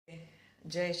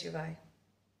Jai Shivai.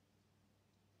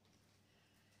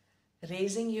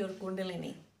 Raising your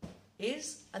Kundalini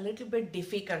is a little bit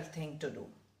difficult thing to do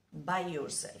by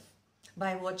yourself,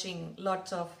 by watching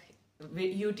lots of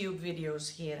YouTube videos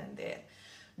here and there.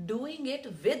 Doing it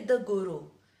with the Guru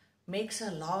makes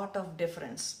a lot of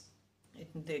difference.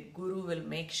 The Guru will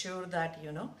make sure that,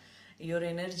 your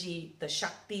energy, the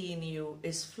Shakti in you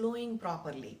is flowing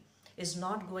properly, is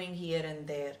not going here and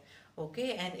there.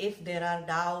 Okay, and if there are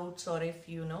doubts or if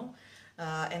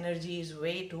energy is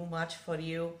way too much for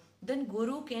you, then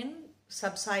Guru can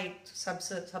subside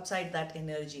that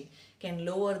energy, can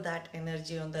lower that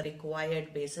energy on the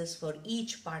required basis for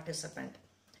each participant.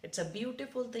 It's a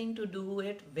beautiful thing to do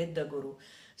it with the Guru.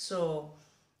 So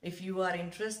if you are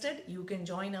interested, you can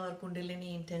join our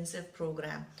Kundalini intensive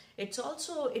program. It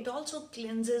also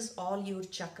cleanses all your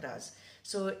chakras.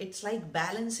 So it's like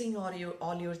balancing all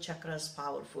your chakras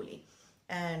powerfully.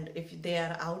 And if they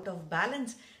are out of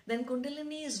balance, then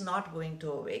Kundalini is not going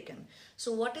to awaken.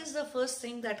 So what is the first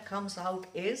thing that comes out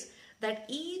is that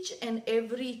each and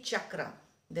every chakra,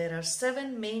 there are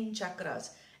 7 main chakras,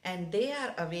 and they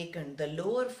are awakened. The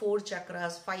lower 4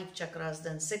 chakras, 5 chakras,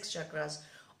 then 6 chakras,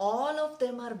 all of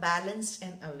them are balanced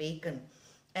and awakened.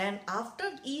 And after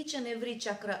each and every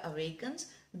chakra awakens,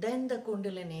 then the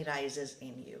Kundalini rises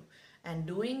in you. And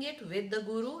doing it with the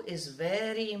Guru is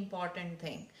very important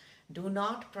thing. Do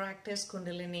not practice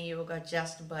Kundalini Yoga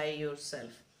just by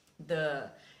yourself.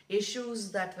 The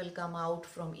issues that will come out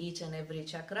from each and every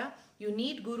chakra, you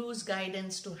need Guru's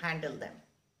guidance to handle them.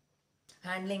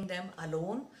 Handling them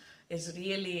alone is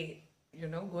really,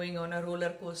 going on a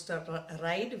roller coaster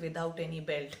ride without any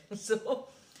belt. So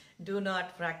do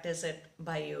not practice it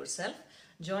by yourself.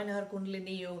 Join our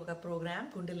Kundalini Yoga program,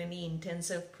 Kundalini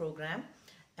Intensive program.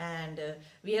 And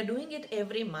we are doing it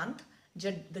every month.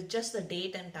 Just the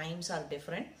date and times are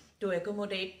different to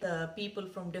accommodate the people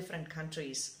from different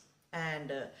countries.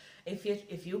 And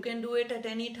if you can do it at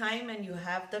any time and you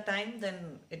have the time,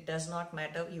 then it does not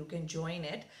matter. You can join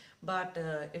it. But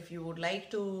if you would like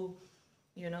to,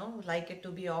 like it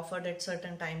to be offered at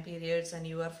certain time periods and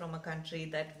you are from a country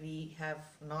that we have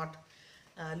not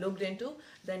looked into,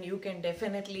 then you can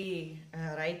definitely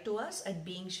write to us at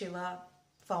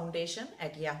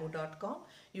beingshivafoundation@yahoo.com.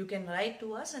 You can write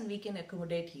to us and we can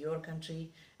accommodate your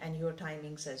country and your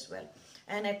timings as well.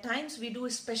 And at times we do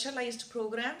specialized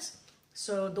programs.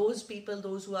 So those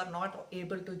who are not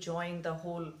able to join the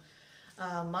whole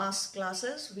mass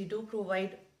classes, we do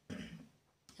provide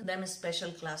them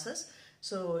special classes.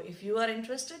 So if you are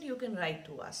interested, you can write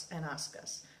to us and ask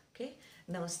us. Okay.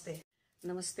 Namaste.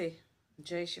 Namaste.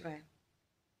 Jai Shivai.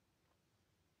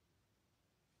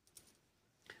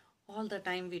 All the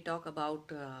time we talk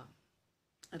about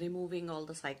removing all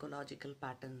the psychological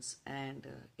patterns, and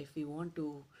if we want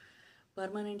to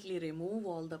permanently remove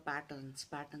all the patterns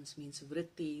means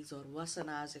vrittis or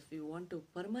vasanas, if you want to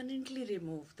permanently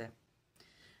remove them,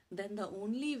 then the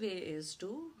only way is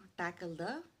to tackle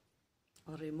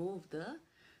or remove the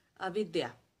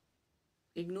avidya,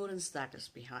 ignorance that is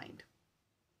behind,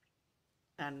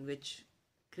 and which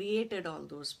created all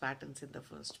those patterns in the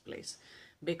first place,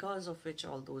 because of which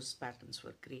all those patterns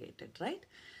were created, right?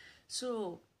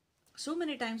 So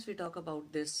many times we talk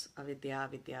about this avidya,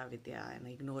 and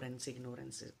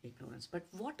ignorance. But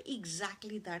what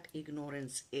exactly that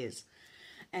ignorance is,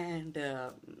 and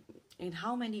in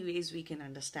how many ways we can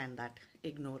understand that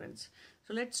ignorance.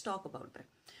 So let's talk about that.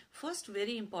 First,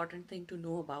 very important thing to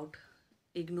know about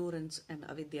ignorance and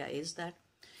avidya is that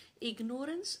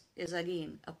ignorance is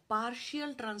again a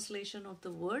partial translation of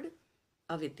the word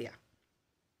avidya.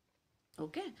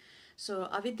 Okay, so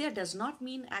avidya does not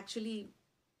mean actually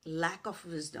lack of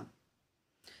wisdom.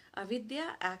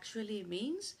 Avidya actually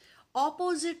means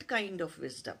opposite kind of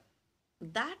wisdom.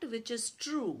 That which is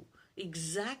true,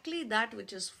 exactly that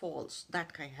which is false,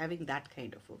 having that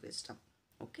kind of a wisdom.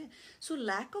 Okay, so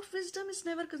lack of wisdom is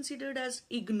never considered as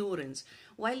ignorance.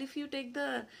 While if you take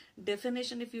the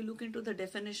definition, if you look into the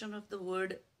definition of the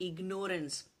word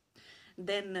ignorance,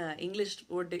 then English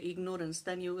word ignorance,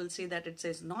 then you will see that it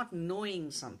says not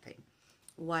knowing something.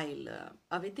 While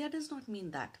avidya does not mean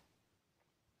that.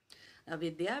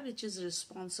 Avidya, which is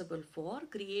responsible for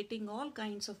creating all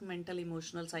kinds of mental,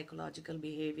 emotional, psychological,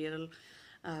 behavioral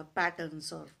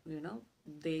patterns, or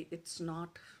it's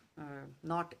not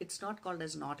called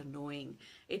as not knowing.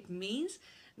 It means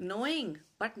knowing,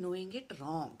 but knowing it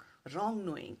wrong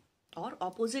knowing, or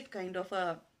opposite kind of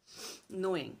a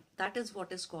knowing. That is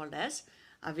what is called as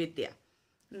avidya.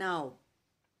 Now,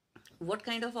 what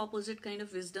kind of opposite kind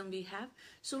of wisdom we have?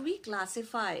 So we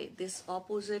classify this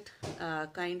opposite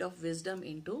kind of wisdom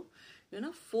into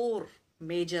 4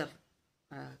 major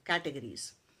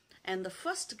categories. And the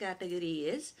first category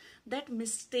is that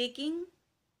mistaking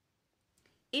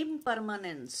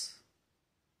impermanence,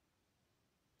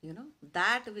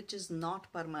 that which is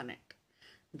not permanent,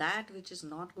 that which is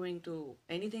not going to,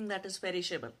 anything that is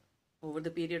perishable over the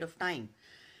period of time,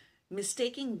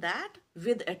 mistaking that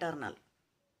with eternal.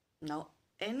 Now,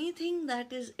 anything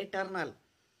that is eternal,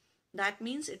 that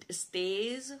means it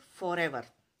stays forever.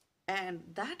 And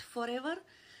that forever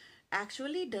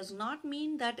actually does not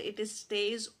mean that it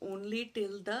stays only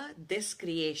till this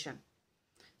creation.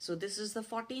 So this is the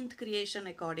 14th creation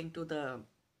according to the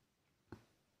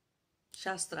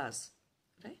Shastras,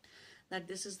 right? That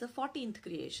this is the 14th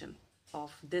creation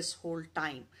of this whole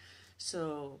time.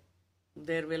 So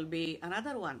there will be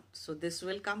another one. So this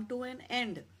will come to an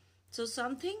end. So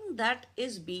something that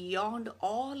is beyond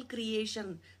all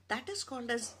creation, that is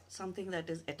called as something that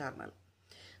is eternal.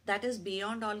 That is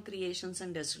beyond all creations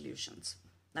and dissolutions.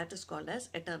 That is called as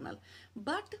eternal.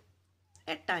 But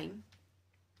at times,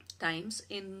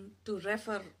 to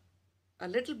refer a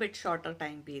little bit shorter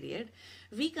time period,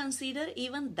 we consider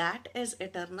even that as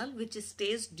eternal, which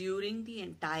stays during the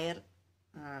entire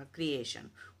creation,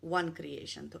 one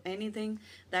creation. So anything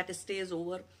that stays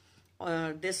over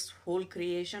this whole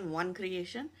creation, one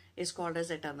creation, is called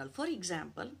as eternal. For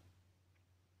example,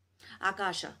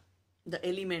 Akasha, the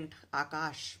element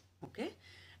Akash, okay,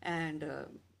 and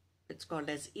it's called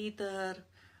as ether,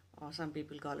 or some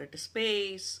people call it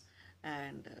space,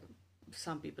 and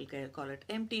some people call it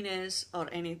emptiness, or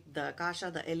the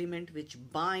Akasha, the element which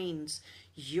binds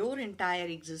your entire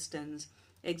existence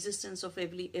of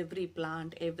every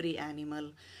plant, every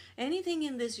animal, anything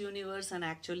in this universe, and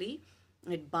actually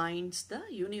it binds the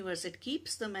universe. It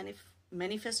keeps the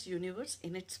manifest universe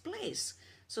in its place.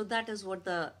 So that is what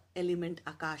the element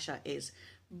Akasha is.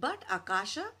 But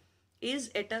Akasha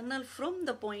is eternal from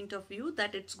the point of view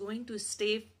that it's going to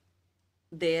stay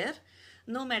there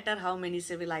no matter how many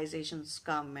civilizations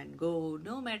come and go,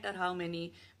 no matter how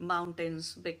many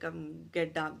mountains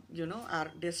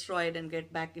are destroyed and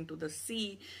get back into the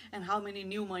sea, and how many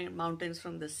new mountains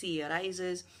from the sea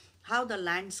arises, how the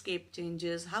landscape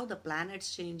changes, how the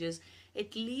planets changes.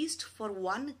 At least for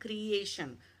one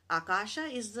creation, Akasha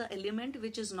is the element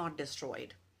which is not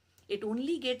destroyed. It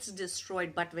only gets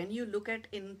destroyed. But when you look at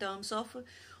in terms of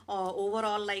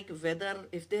overall, like whether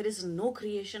if there is no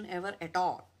creation ever at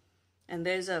all, and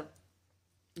there's a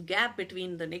gap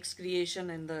between the next creation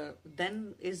and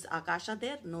then is Akasha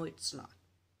there? No, it's not.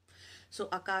 So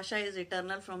Akasha is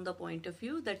eternal from the point of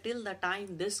view that till the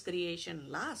time this creation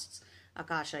lasts,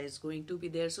 Akasha is going to be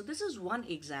there. So this is one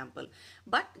example,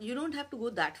 but you don't have to go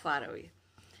that far away.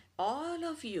 All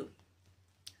of you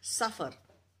suffer,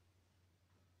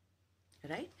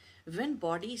 right? When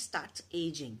body starts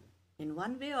aging in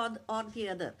one way or the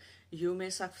other. You may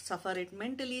suffer it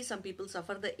mentally. Some people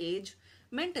suffer the age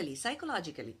mentally,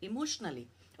 psychologically, emotionally.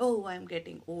 Oh, I'm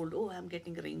getting old. Oh, I'm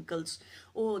getting wrinkles.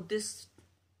 Oh, this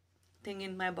thing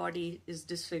in my body is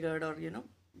disfigured, or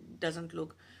doesn't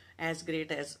look as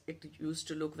great as it used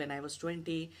to look when I was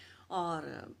 20, or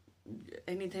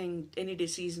any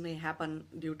disease may happen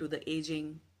due to the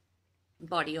aging.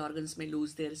 Body organs may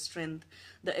lose their strength.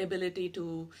 The ability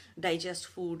to digest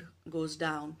food goes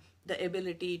down. The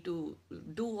ability to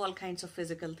do all kinds of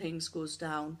physical things goes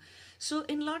down. So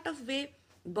in a lot of way,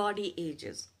 body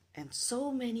ages. And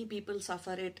so many people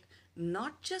suffer it,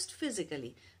 not just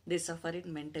physically, they suffer it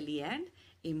mentally and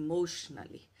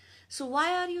emotionally. So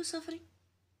why are you suffering?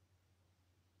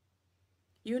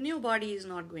 You knew body is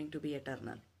not going to be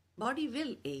eternal. Body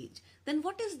will age. Then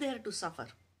what is there to suffer?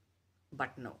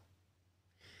 But no.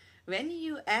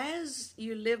 As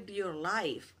you lived your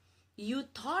life, you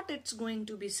thought it's going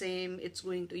to be same,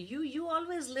 you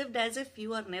always lived as if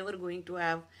you are never going to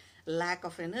have lack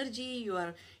of energy,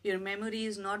 your memory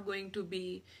is not going to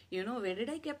be, where did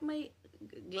I keep my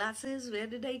glasses, where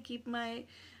did I keep my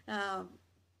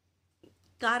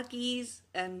car keys,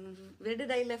 and where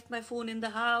did I left my phone in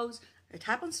the house. It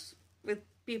happens with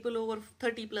people over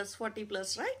 30 plus, 40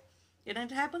 plus, right?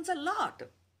 It happens a lot.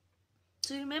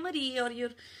 So your memory or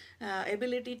your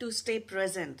ability to stay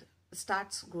present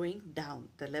starts going down.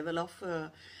 The level of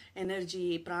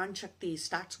energy, pran shakti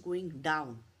starts going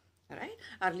down, right?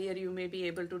 Earlier you may be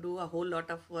able to do a whole lot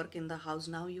of work in the house.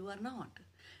 Now you are not.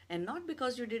 And not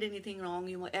because you did anything wrong.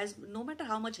 No matter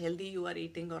how much healthy you are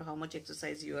eating or how much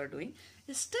exercise you are doing,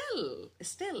 still,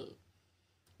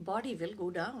 body will go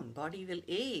down. Body will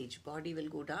age. Body will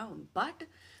go down. But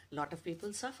a lot of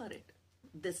people suffer it.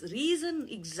 This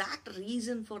exact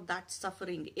reason for that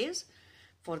suffering is,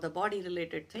 for the body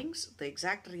related things, the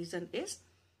exact reason is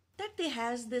that they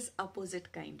has this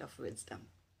opposite kind of wisdom,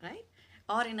 right?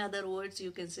 Or in other words,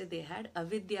 you can say they had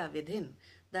avidya within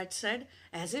that said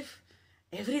as if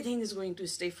everything is going to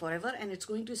stay forever and it's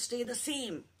going to stay the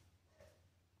same.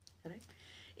 Right?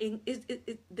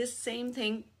 This same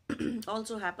thing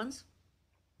also happens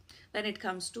when it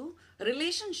comes to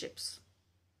relationships.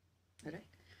 Right?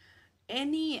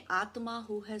 Any Atma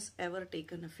who has ever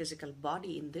taken a physical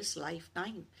body in this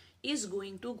lifetime is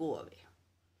going to go away.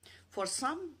 For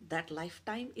some, that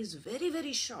lifetime is very,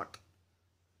 very short.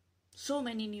 So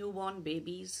many newborn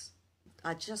babies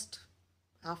are just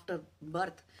after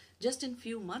birth, just in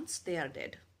few months they are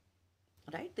dead.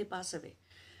 Right? They pass away.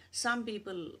 Some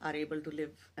people are able to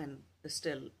live and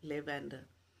still live, and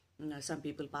some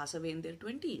people pass away in their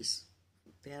 20s.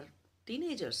 They are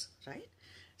teenagers, right?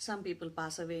 Some people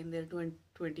pass away in their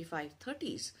 25,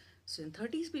 30s. So in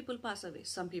 30s, people pass away.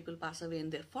 Some people pass away in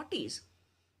their 40s.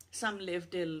 Some live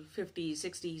till 50,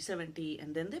 60, 70,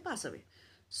 and then they pass away.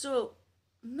 So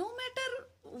no matter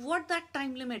what that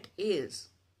time limit is,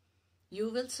 you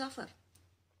will suffer.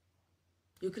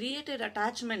 You created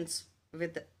attachments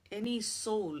with any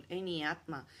soul, any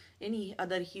Atma, any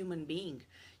other human being.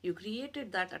 You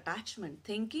created that attachment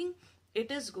thinking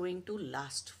it is going to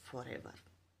last forever.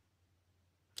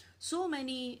 So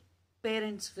many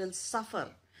parents will suffer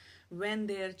when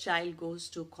their child goes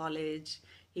to college,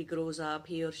 he grows up,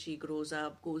 he or she grows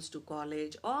up, goes to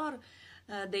college, or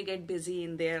they get busy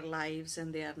in their lives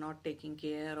and they are not taking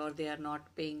care, or they are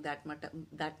not paying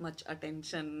that much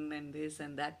attention and this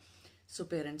and that. So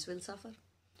parents will suffer.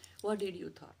 What did you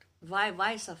thought?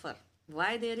 Why suffer?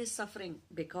 Why there is suffering?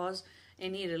 Because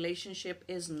any relationship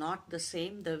is not the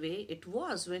same the way it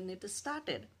was when it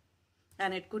started.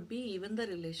 And it could be even the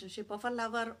relationship of a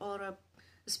lover or a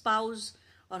spouse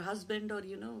or husband or,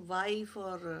 wife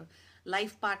or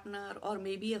life partner, or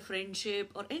maybe a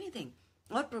friendship or anything,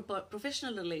 or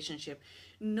professional relationship.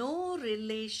 No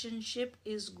relationship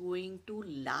is going to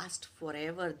last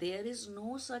forever. There is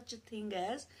no such a thing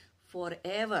as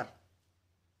forever.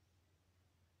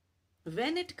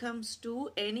 When it comes to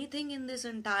anything in this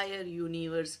entire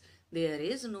universe, there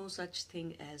is no such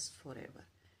thing as forever.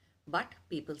 But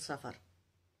people suffer.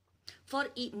 For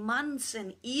months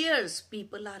and years,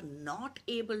 people are not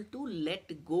able to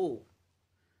let go.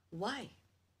 Why?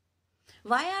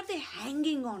 Why are they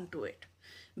hanging on to it?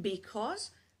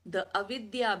 Because the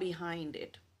avidya behind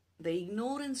it, the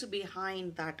ignorance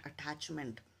behind that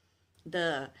attachment,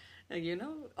 the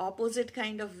opposite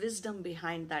kind of wisdom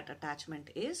behind that attachment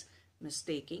is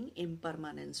mistaking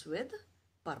impermanence with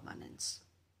permanence,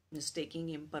 mistaking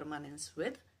impermanence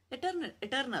with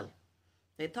eternal.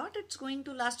 They thought it's going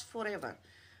to last forever,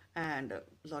 and a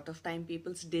lot of time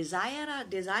people's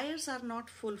desires are not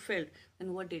fulfilled.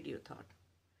 And what did you thought?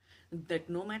 That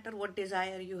no matter what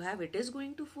desire you have, it is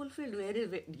going to fulfill.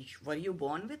 Were you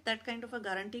born with that kind of a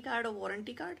guarantee card or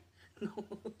warranty card? No.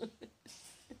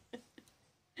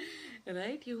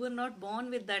 Right? You were not born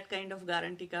with that kind of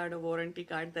guarantee card or warranty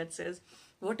card that says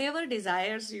whatever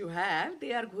desires you have,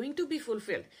 they are going to be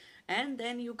fulfilled. And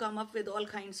then you come up with all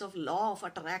kinds of law of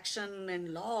attraction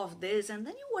and law of this, and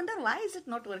then you wonder, why is it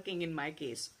not working in my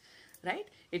case? Right?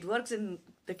 It works in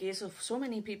the case of so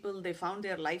many people. They found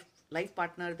their life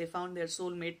partner, they found their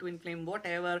soulmate, twin flame,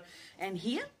 whatever. And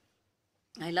here,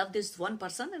 I love this one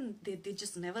person, and they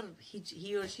just never,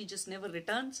 he or she just never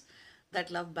returns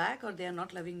that love back, or they are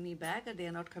not loving me back, or they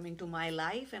are not coming to my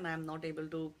life, and I'm not able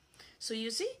to. So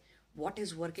you see, what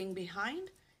is working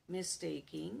behind?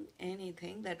 Mistaking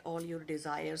anything that all your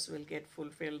desires will get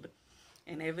fulfilled,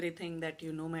 and everything that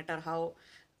no matter how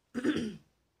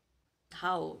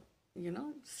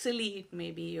silly it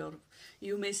may be, or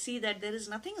you may see that there is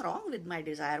nothing wrong with my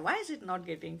desire, why is it not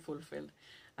getting fulfilled?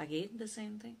 Again, the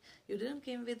same thing. You didn't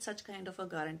come with such kind of a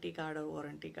guarantee card or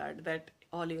warranty card that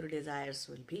all your desires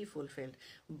will be fulfilled.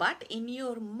 But in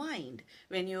your mind,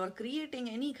 when you are creating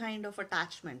any kind of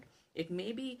attachment, it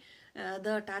may be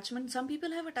the attachment. Some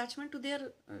people have attachment to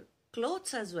their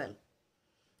clothes as well.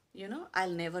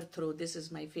 I'll never throw, this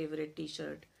is my favorite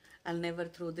t-shirt. I'll never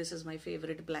throw, this is my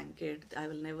favorite blanket. I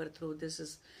will never throw, this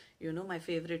is, my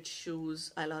favorite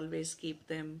shoes. I'll always keep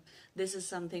them. This is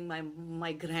something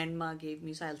my grandma gave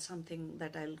me, so something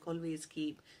that I'll always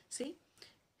keep. See,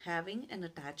 having an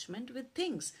attachment with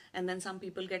things. And then some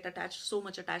people get so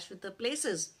much attached with the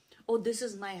places. Oh, this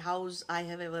is my house. I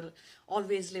have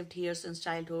always lived here since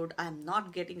childhood. I'm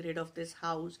not getting rid of this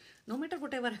house. No matter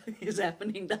whatever is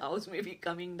happening, the house may be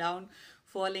coming down,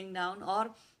 falling down, or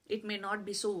It may not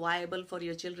be so viable for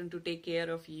your children to take care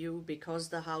of you because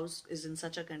the house is in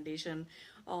such a condition,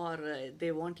 or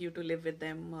they want you to live with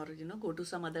them, or go to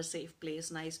some other safe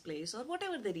place, nice place, or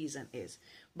whatever the reason is.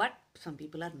 But some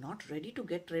people are not ready to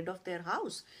get rid of their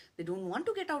house. They don't want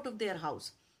to get out of their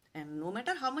house, and no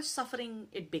matter how much suffering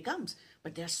it becomes,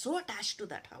 but they are so attached to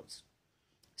that house.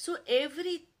 So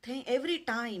every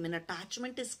time an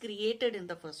attachment is created in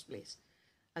the first place,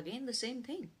 again the same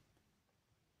thing.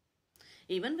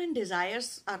 Even when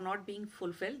desires are not being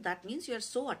fulfilled, that means you are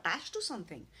so attached to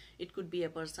something. It could be a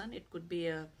person, it could be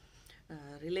a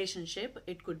relationship,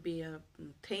 it could be a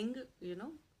thing,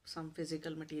 some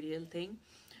physical material thing,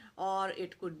 or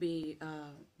it could be,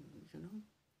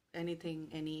 anything,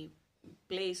 any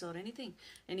place or anything,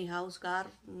 any house, car,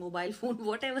 mobile phone,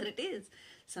 whatever it is.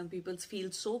 Some people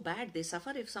feel so bad, they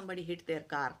suffer if somebody hit their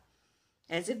car,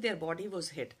 as if their body was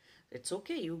hit. It's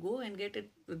okay, you go and get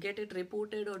it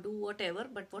reported or do whatever,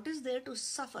 but what is there to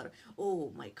suffer?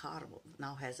 Oh, my car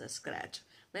now has a scratch.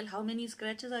 Well, how many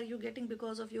scratches are you getting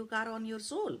because of your car on your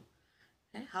soul?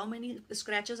 How many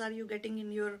scratches are you getting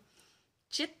in your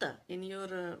chitta, in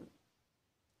your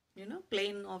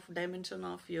plane of dimension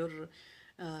of your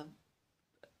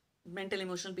mental,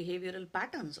 emotional, behavioral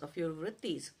patterns of your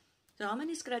vrittis? So how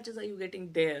many scratches are you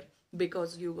getting there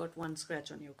because you got one scratch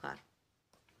on your car?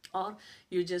 Or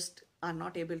you just are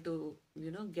not able to,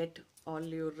 get all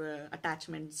your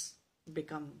attachments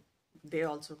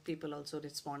people also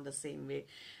respond the same way,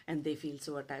 and they feel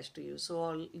so attached to you. So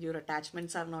all your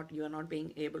attachments you are not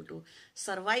being able to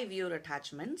survive your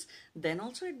attachments, then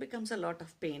also it becomes a lot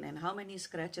of pain. And how many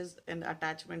scratches and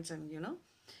attachments and,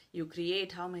 you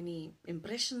create, how many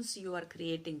impressions you are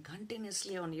creating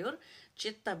continuously on your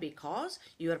chitta, because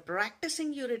you are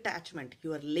practicing your attachment,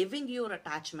 you are living your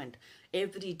attachment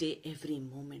every day, every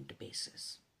moment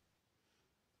basis.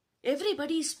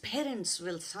 Everybody's parents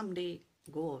will someday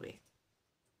go away,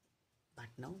 but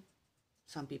no,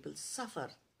 some people suffer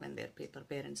when their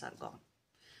parents are gone.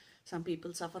 Some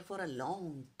people suffer for a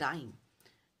long time,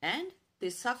 and they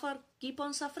suffer, keep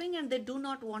on suffering, and they do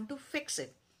not want to fix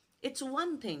it. It's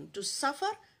one thing to suffer,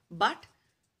 but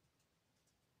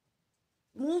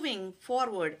moving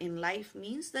forward in life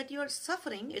means that you are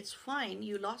suffering. It's fine,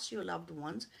 you lost your loved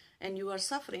ones and you are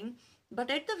suffering,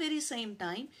 but at the very same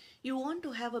time, you want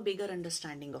to have a bigger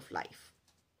understanding of life.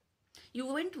 You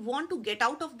want to get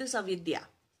out of this avidya,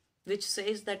 which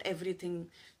says that everything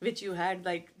which you had,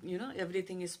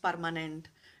 everything is permanent,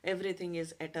 everything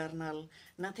is eternal,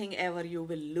 nothing ever you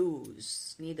will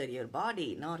lose, neither your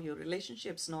body, nor your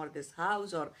relationships, nor this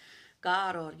house or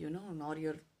car, or, nor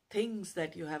your things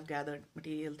that you have gathered,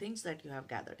 material things that you have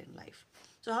gathered in life.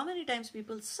 So how many times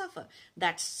people suffer?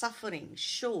 That suffering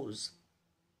shows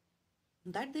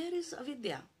that there is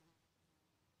avidya.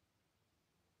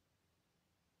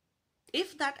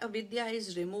 If that avidya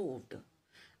is removed,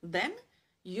 then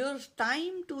your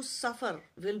time to suffer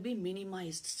will be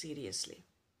minimized seriously.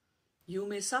 You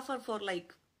may suffer for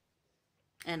like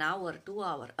an hour, 2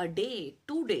 hours, a day,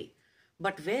 2 days,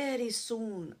 but very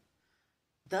soon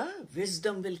the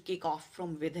wisdom will kick off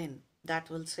from within that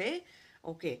will say,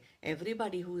 okay,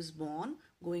 everybody who is born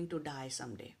going to die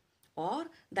someday, or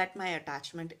that my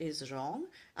attachment is wrong,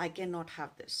 I cannot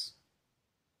have this.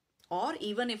 Or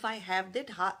even if I have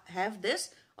this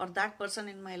or that person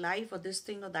in my life, or this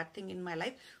thing or that thing in my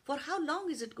life, for how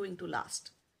long is it going to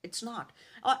last? It's not.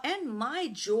 And my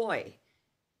joy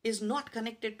is not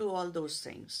connected to all those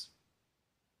things.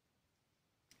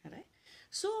 All right?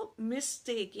 So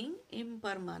mistaking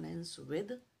impermanence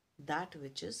with that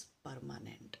which is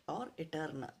permanent or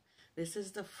eternal. This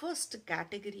is the first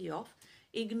category of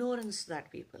ignorance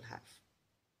that people have.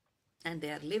 And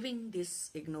they are living this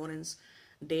ignorance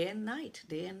day and night,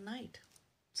 day and night.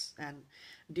 And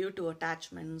due to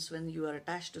attachments, when you are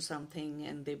attached to something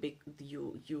and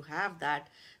you have that,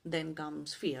 then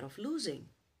comes fear of losing.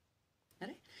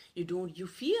 Right? You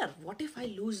fear, what if I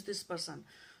lose this person?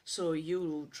 So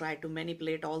you try to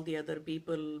manipulate all the other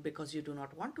people because you do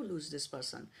not want to lose this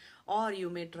person. Or you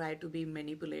may try to be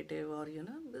manipulative, or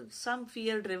some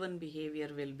fear-driven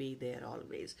behavior will be there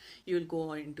always. You will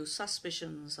go into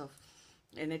suspicions of,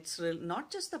 and it's not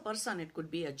just the person, it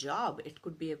could be a job, it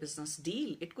could be a business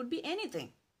deal, it could be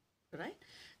anything, right?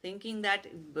 Thinking that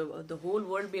the whole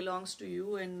world belongs to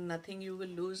you and nothing you will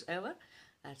lose ever,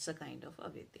 that's a kind of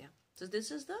avidya. So this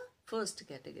is the first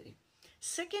category.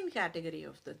 Second category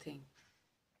of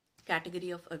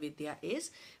avidya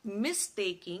is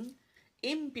mistaking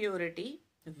impurity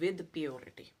with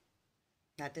purity.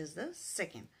 That is the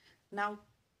second. Now,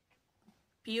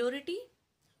 purity,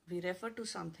 we refer to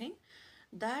something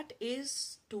that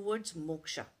is towards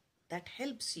moksha, that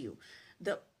helps you.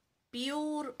 The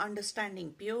pure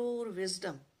understanding, pure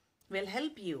wisdom will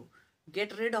help you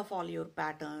get rid of all your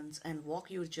patterns and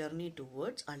walk your journey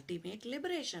towards ultimate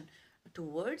liberation,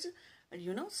 towards,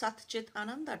 Sat Chit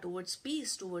Ananda, towards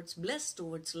peace, towards bliss,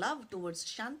 towards love, towards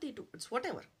Shanti, towards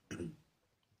whatever,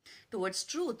 towards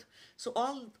truth. So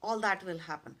all that will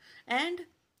happen. And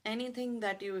anything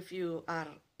that if your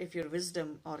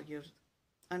wisdom or your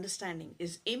understanding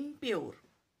is impure,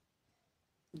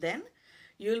 then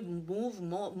you'll move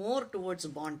more towards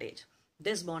bondage,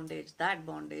 this bondage, that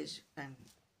bondage, and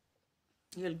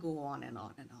you'll go on and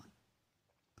on and on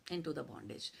into the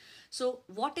bondage. So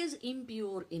what is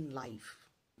impure in life?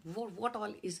 What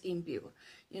all is impure?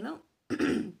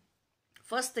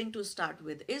 First thing to start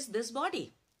with is this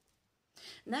body.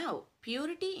 Now,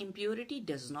 purity, impurity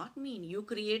does not mean you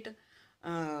create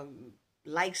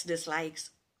likes,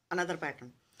 dislikes, another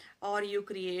pattern, or you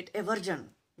create aversion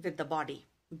with the body.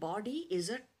 Body is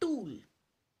a tool.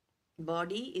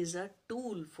 Body is a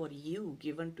tool for you,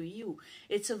 given to you.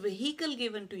 It's a vehicle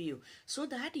given to you so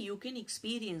that you can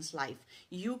experience life.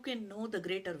 You can know the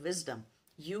greater wisdom.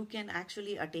 You can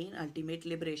actually attain ultimate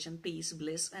liberation, peace,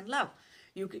 bliss, and love.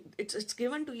 It's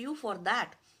given to you for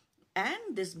that.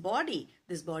 And this body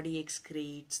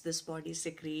excretes, this body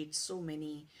secretes so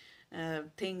many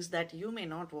things that you may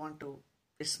not want to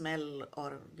smell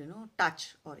or,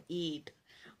 touch or eat,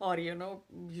 or,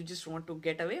 you just want to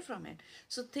get away from it.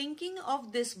 So thinking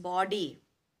of this body,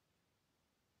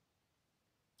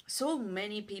 so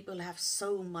many people have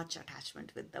so much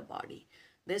attachment with the body.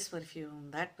 This perfume,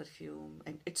 that perfume.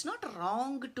 And it's not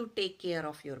wrong to take care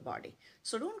of your body.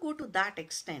 So don't go to that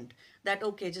extent that,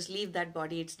 okay, just leave that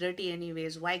body. It's dirty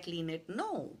anyways. Why clean it?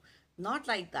 No, not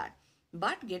like that.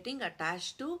 But getting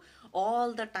attached to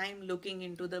all the time looking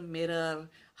into the mirror,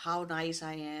 how nice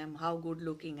I am, how good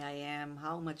looking I am,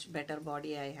 how much better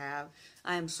body I have.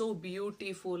 I am so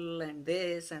beautiful and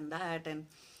this and that. And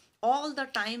all the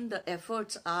time the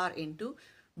efforts are into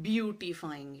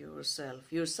beautifying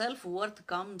yourself. Your self-worth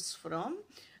comes from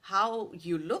how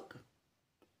you look,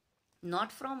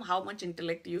 not from how much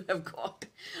intellect you have got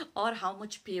or how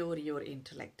much pure your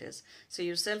intellect is. So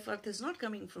your self-worth is not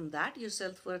coming from that. Your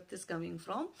self-worth is coming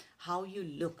from how you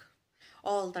look.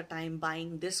 All the time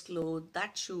buying this clothes,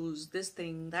 that shoes, this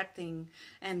thing, that thing,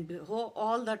 and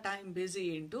all the time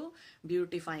busy into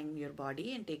beautifying your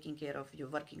body and taking care of you,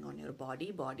 working on your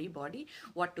body,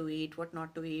 what to eat, what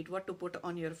not to eat, what to put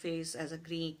on your face as a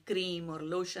cream or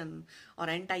lotion or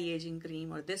anti-aging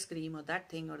cream or this cream or that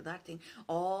thing,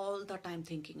 all the time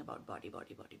thinking about body.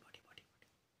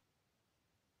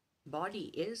 Body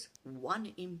is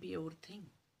one impure thing.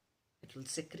 It will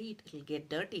secrete, it will get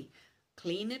dirty.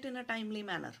 Clean it in a timely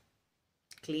manner.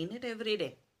 Clean it every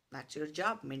day. That's your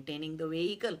job, maintaining the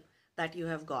vehicle that you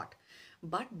have got.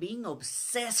 But being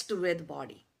obsessed with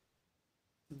body,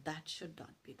 that should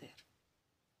not be there.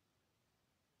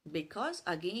 Because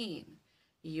again,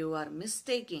 you are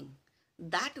mistaking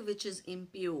that which is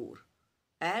impure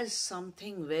as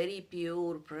something very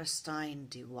pure, pristine,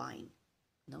 divine.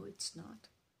 No, it's not.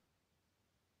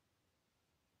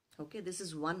 Okay, this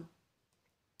is one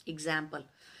example.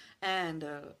 And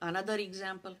another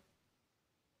example,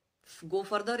 go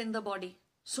further in the body.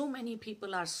 So many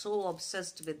people are so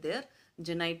obsessed with their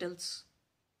genitals,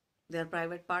 their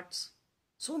private parts.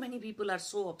 So many people are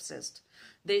so obsessed.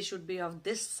 They should be of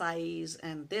this size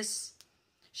and this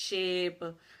shape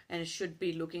and should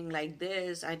be looking like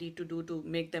this. I need to do to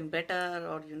make them better,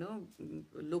 or,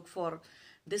 look for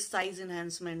this size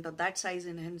enhancement or that size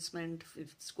enhancement.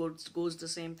 It goes the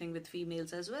same thing with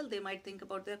females as well. They might think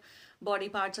about their body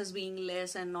parts as being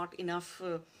less and not enough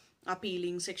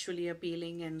appealing, sexually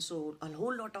appealing, and so a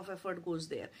whole lot of effort goes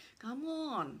there. Come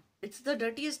on, it's the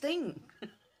dirtiest thing.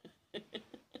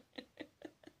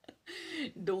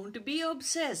 Don't be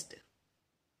obsessed.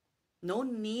 No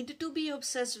need to be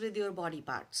obsessed with your body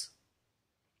parts.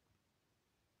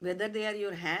 Whether they are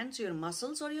your hands, your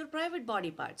muscles, or your private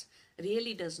body parts,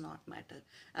 really does not matter.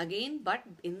 Again, but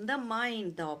in the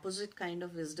mind, the opposite kind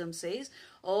of wisdom says,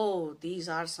 oh, these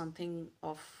are something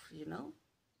of,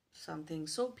 something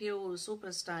so pure, so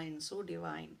pristine, so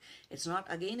divine. It's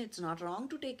not wrong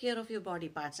to take care of your body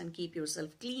parts and keep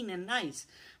yourself clean and nice.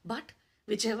 But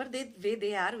whichever way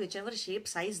they are, whichever shape,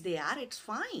 size they are, it's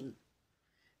fine.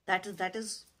 That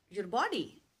is your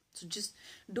body. So just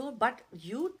do, but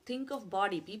you think of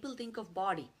body, people think of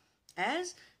body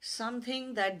as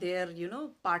something that their,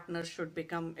 partner should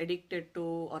become addicted to,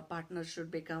 or partner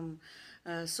should become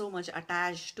so much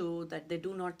attached to that they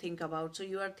do not think about. So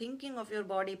you are thinking of your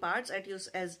body parts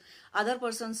as other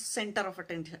person's center of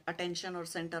attention or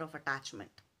center of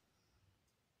attachment.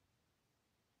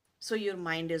 So your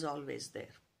mind is always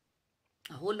there.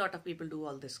 A whole lot of people do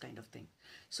all this kind of thing.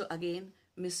 So again,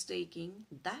 mistaking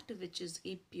that which is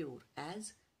impure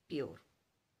as pure.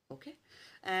 Okay.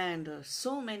 And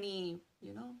so many,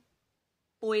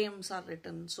 poems are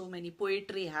written, so many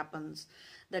poetry happens,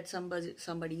 that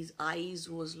somebody's eyes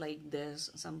was like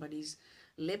this, somebody's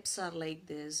lips are like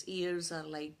this, ears are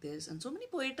like this, and so many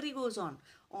poetry goes on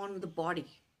the body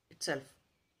itself.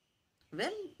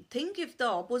 Well, think if the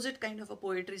opposite kind of a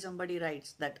poetry somebody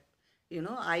writes, that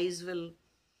eyes will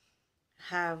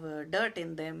have dirt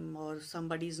in them, or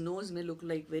somebody's nose may look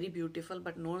like very beautiful,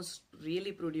 but nose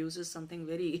really produces something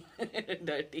very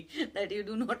dirty that you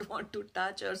do not want to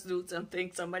touch, or do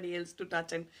somebody else to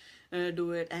touch and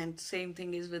do it. And same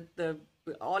thing is with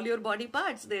all your body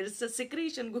parts. There is a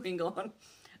secretion going on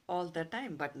all the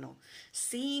time. But no,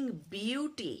 seeing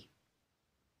beauty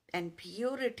and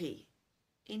purity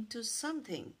into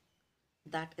something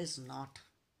that is not,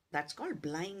 that's called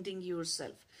blinding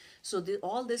yourself. So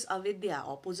all this avidya,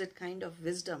 opposite kind of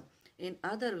wisdom, in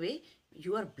other way,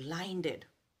 you are blinded.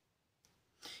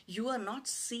 You are not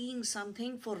seeing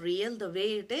something for real the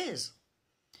way it is.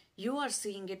 You are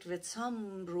seeing it with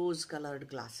some rose-colored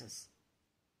glasses.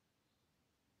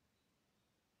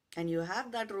 And you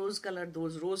have that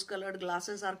those rose-colored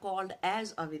glasses are called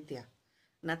as avidya.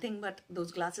 Nothing but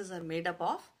those glasses are made up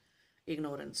of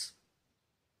ignorance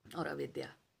or avidya.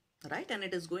 Right? And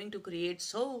it is going to create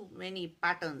so many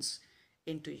patterns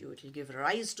into you. It will give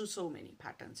rise to so many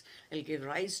patterns. It will give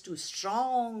rise to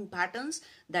strong patterns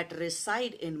that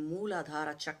reside in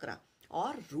Mooladhara chakra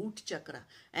or root chakra.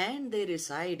 And they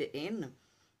reside in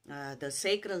the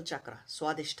sacral chakra,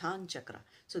 Swadhisthana chakra.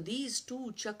 So these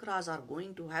two chakras are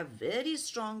going to have very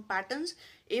strong patterns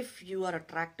if you are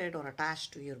attracted or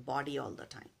attached to your body all the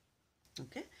time.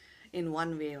 Okay? In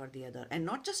one way or the other. And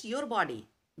not just your body,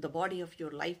 the body of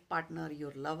your life partner,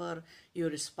 your lover,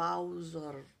 your spouse,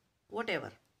 or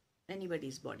whatever,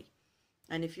 anybody's body.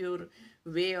 And if your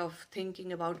way of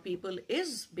thinking about people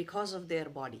is because of their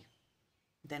body,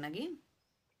 then again,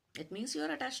 it means you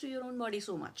are attached to your own body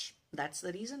so much. That's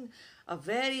the reason a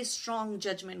very strong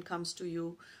judgment comes to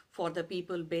you for the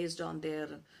people based on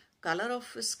their color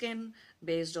of skin,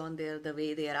 based on the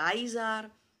way their eyes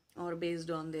are, or based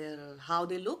on how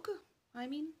they look. I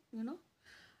mean,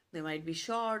 they might be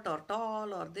short or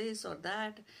tall or this or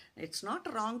that. It's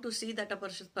not wrong to see that a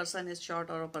person is short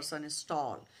or a person is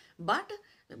tall. But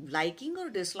liking or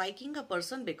disliking a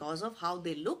person because of how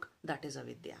they look, that is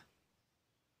avidya.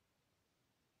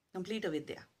 Complete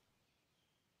avidya.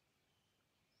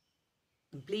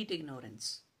 Complete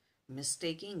ignorance.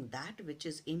 Mistaking that which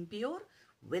is impure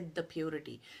with the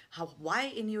purity. Why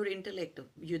in your intellect,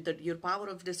 your power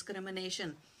of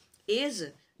discrimination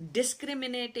is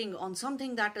discriminating on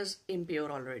something that is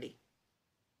impure already.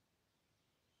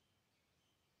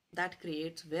 That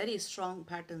creates very strong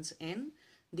patterns in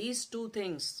these two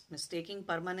things, mistaking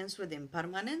permanence with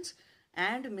impermanence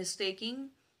and mistaking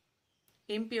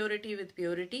impurity with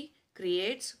purity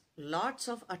creates lots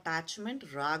of attachment,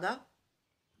 raga,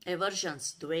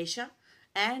 aversions, dvesha,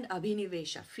 and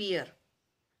abhinivesha, fear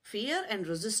and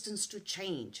resistance to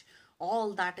change.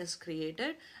 All that is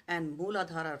created, and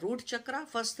Mooladhara root chakra,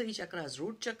 first three chakras,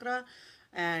 root chakra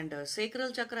and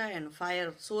sacral chakra and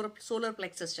fire, solar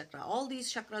plexus chakra. All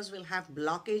these chakras will have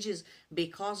blockages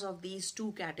because of these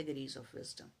two categories of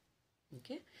wisdom.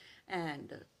 Okay,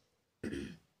 and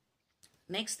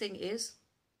next thing is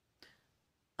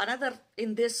another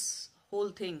in this whole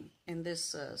thing, in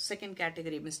this second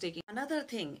category, mistaking. Another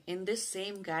thing in this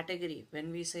same category,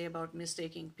 when we say about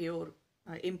mistaking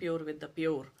impure with the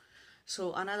pure.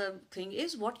 So another thing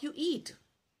is what you eat.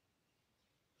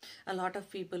 A lot of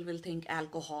people will think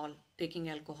taking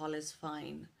alcohol is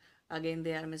fine. Again,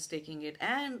 they are mistaking it.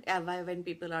 And when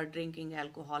people are drinking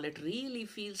alcohol, it really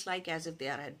feels like as if they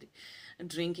are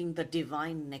drinking the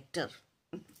divine nectar.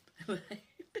 Right?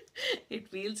 It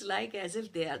feels like as if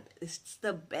it's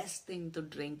the best thing to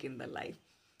drink in the life.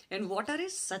 And water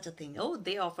is such a thing. Oh,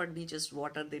 they offered me just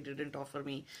water. They didn't offer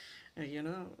me,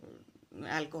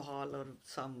 alcohol or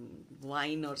some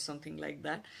wine or something like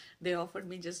that. They offered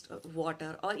me just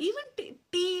water or even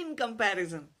tea in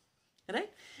comparison. Right?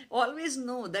 Always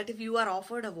know that if you are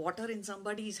offered a water in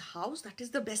somebody's house, that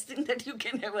is the best thing that you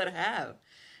can ever have.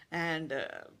 And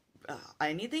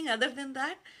anything other than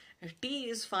that, tea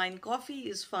is fine, coffee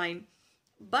is fine.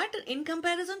 But in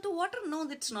comparison to water, no,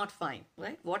 it's not fine,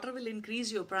 right? Water will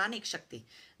increase your pranic shakti,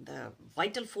 the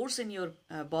vital force in your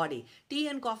body. Tea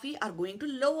and coffee are going to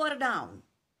lower down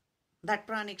that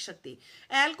pranic shakti.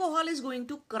 Alcohol is going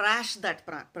to crash that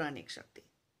pranic shakti.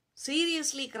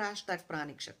 Seriously crash that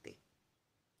pranic shakti.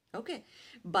 Okay,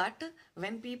 But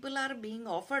when people are being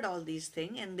offered all these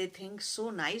things and they think so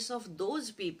nice of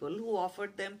those people who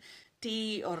offered them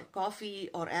tea or coffee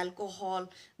or alcohol,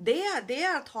 they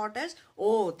are thought as,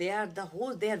 oh, they are the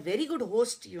host, they are very good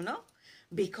host,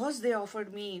 because they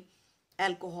offered me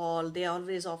alcohol, they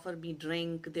always offer me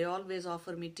drink, they always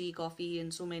offer me tea, coffee,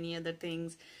 and so many other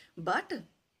things. But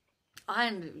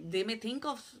and they may think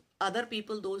of other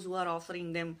people, those who are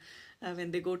offering them,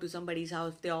 when they go to somebody's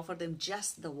house, they offer them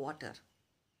just the water,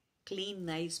 clean,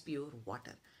 nice, pure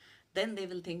water. Then they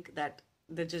will think that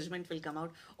the judgment will come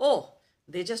out, oh,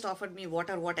 they just offered me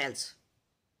water, what else?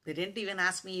 They didn't even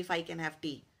ask me if I can have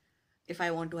tea, if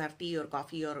I want to have tea or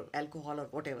coffee or alcohol or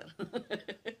whatever.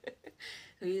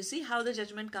 So you see how the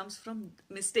judgment comes from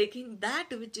mistaking that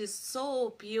which is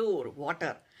so pure,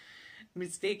 water,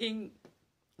 mistaking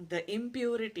the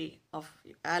impurity of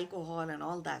alcohol and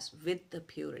all that with the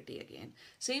purity again.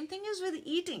 Same thing is with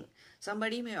eating.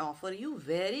 Somebody may offer you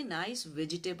very nice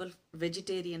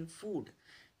vegetarian food,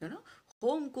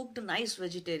 home cooked nice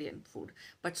vegetarian food.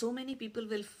 But so many people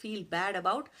will feel bad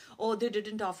about, oh, they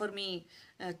didn't offer me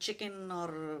chicken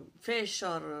or fish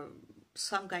or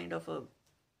some kind of a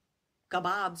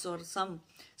kebabs or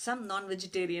some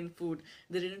non-vegetarian food.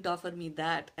 They didn't offer me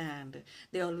that, and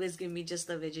they always give me just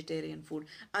the vegetarian food.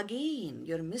 Again,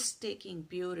 you're mistaking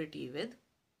purity with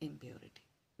impurity,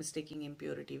 mistaking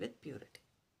impurity with purity.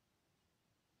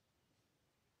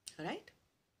 Right?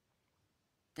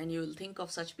 And you will think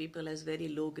of such people as very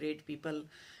low grade people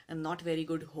and not very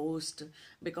good host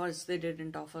because they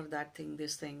didn't offer that thing,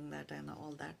 this thing, that, and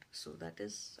all that. So that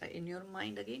is, in your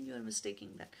mind, again, you are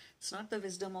mistaking that. It's not the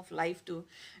wisdom of life to,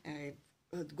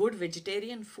 good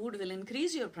vegetarian food will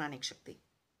increase your pranic shakti,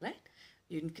 right?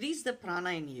 You increase the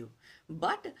prana in you.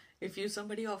 But if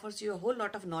somebody offers you a whole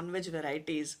lot of non-veg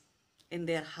varieties in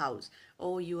their house,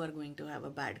 oh, you are going to have a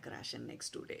bad crash in next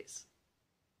 2 days.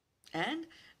 And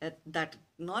that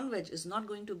non-veg is not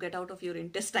going to get out of your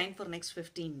intestine for next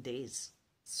 15 days.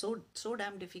 So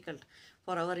damn difficult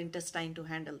for our intestine to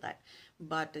handle that.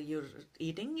 But you're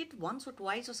eating it once or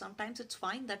twice or sometimes it's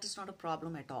fine. That is not a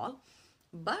problem at all.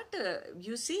 But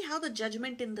you see how the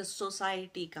judgment in the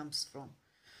society comes from,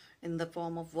 in the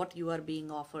form of what you are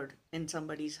being offered in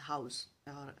somebody's house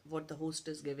or what the host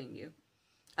is giving you.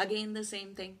 Again, the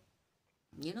same thing,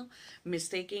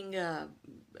 mistaking,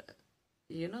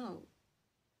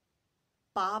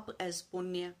 Pap as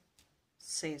punya,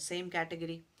 same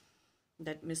category,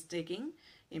 that mistaking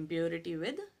impurity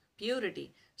with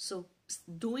purity. So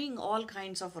doing all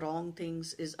kinds of wrong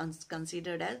things is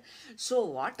considered as, so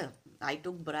what? I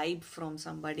took bribe from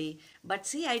somebody, but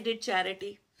see, I did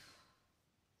charity.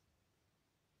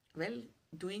 Well,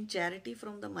 doing charity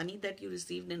from the money that you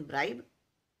received in bribe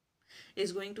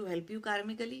is going to help you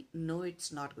karmically? No,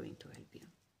 it's not going to help you.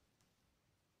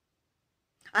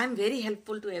 I'm very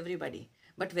helpful to everybody.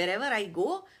 But wherever I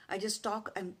go, I just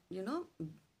talk and,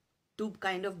 do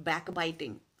kind of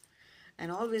backbiting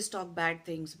and always talk bad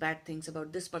things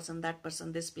about this person,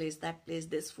 this place,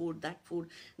 this food, that food,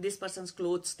 this person's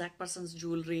clothes, that person's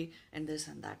jewelry, and this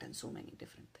and that, and so many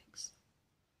different things.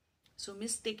 So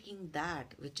mistaking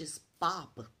that which is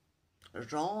pap,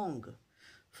 wrong,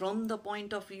 from the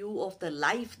point of view of the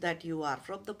life that you are,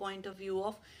 from the point of view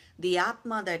of the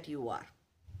Atma that you are,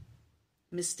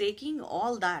 mistaking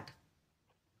all that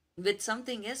with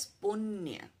something as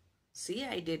punya. See,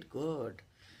 I did good.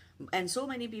 And so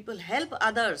many people help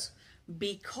others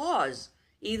because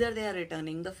either they are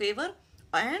returning the favor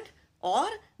or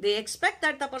they expect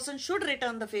that the person should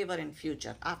return the favor in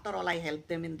future. After all, I helped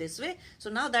them in this way, so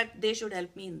now that they should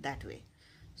help me in that way.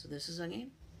 So this is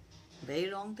again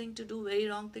very wrong thing to do, very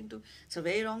wrong thing to, it's a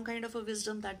very wrong kind of a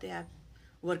wisdom that they have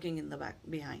working in the back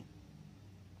behind.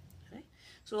 Right?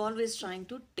 So always trying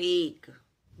to take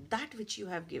that which you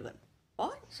have given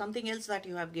or something else that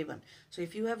you have given. So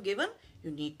if you have given,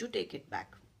 you need to take it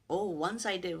back. Oh, once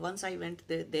I went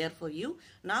there for you,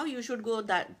 now you should go to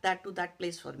that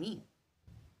place for me.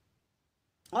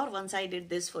 Or once I did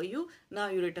this for you, now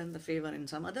you return the favor in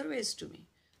some other ways to me.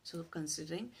 So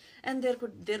considering, and there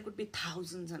could be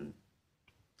thousands and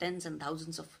tens and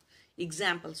thousands of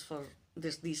examples for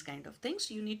these kind of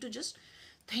things. You need to just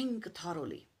think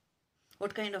thoroughly.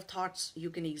 What kind of thoughts?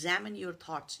 You can examine your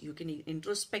thoughts, you can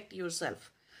introspect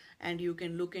yourself, and you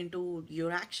can look into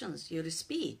your actions, your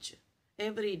speech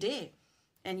every day,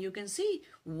 and you can see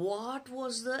what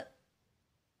was the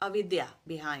avidya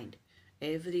behind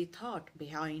every thought,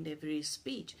 behind every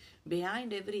speech,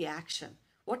 behind every action.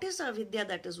 What is the avidya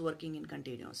that is working in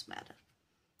continuous manner?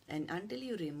 And until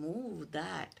you remove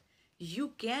that,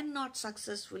 you cannot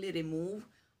successfully remove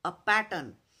a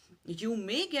pattern. You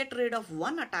may get rid of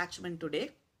one attachment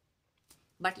today,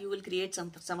 but you will create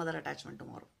some other attachment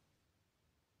tomorrow.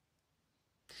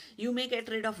 You may get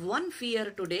rid of one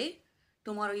fear today,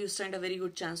 tomorrow you stand a very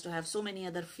good chance to have so many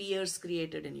other fears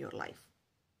created in your life.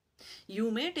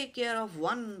 You may take care of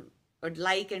one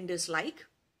like and dislike,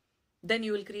 then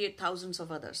you will create thousands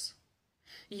of others.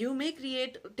 You may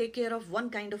take care of one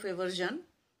kind of aversion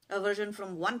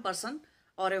from one person,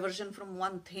 or aversion from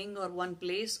one thing or one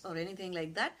place or anything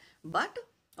like that,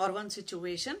 or one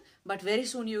situation, but very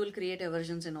soon you will create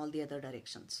aversions in all the other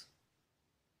directions.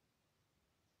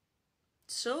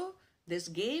 So this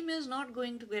game is not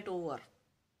going to get over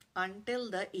until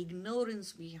the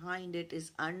ignorance behind it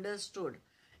is understood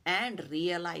and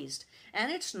realized.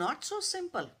 And it's not so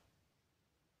simple.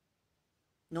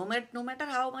 No matter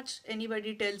how much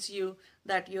anybody tells you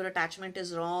that your attachment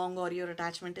is wrong, or your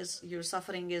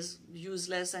suffering is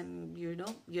useless, and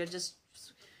you're just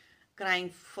crying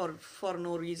for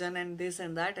no reason, and this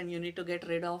and that, and you need to get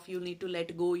rid of, you need to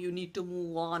let go, you need to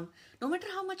move on. No matter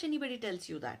how much anybody tells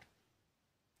you that,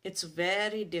 it's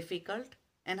very difficult.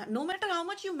 And no matter how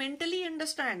much you mentally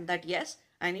understand that, yes,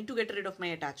 I need to get rid of my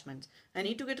attachments, I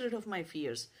need to get rid of my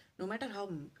fears, no matter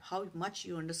how much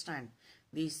you understand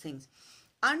these things,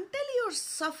 until your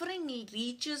suffering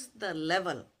reaches the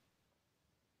level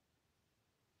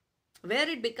where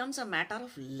it becomes a matter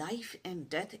of life and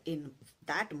death in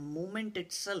that moment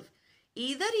itself,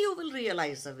 either you will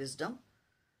realize the wisdom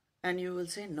and you will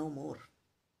say, no more.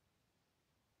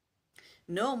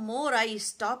 No more, I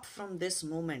stop from this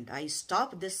moment. I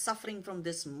stop this suffering from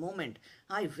this moment.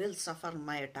 I will suffer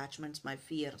my attachments, my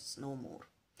fears no more.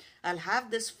 I'll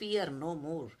have this fear no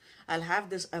more. I'll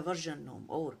have this aversion no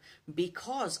more,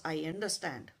 because I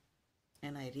understand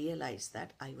and I realize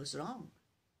that I was wrong.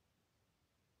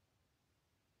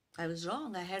 I was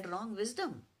wrong. I had wrong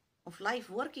wisdom of life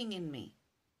working in me.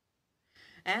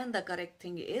 And the correct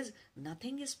thing is,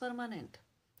 nothing is permanent.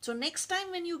 So next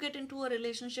time when you get into a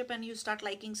relationship and you start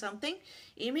liking something,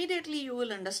 immediately you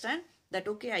will understand that,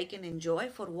 okay, I can enjoy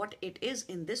for what it is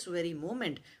in this very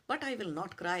moment, but I will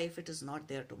not cry if it is not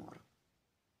there tomorrow.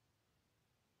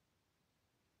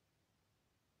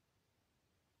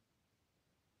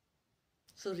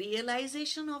 So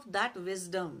realization of that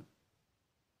wisdom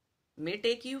may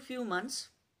take you few months,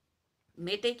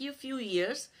 may take you few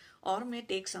years, or may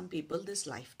take some people this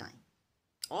lifetime.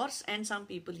 And some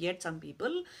people,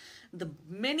 the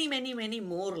many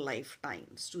more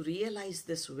lifetimes to realize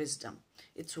this wisdom.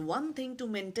 It's one thing to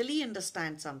mentally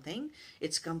understand something.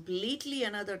 It's completely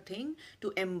another thing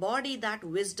to embody that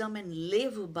wisdom and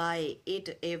live by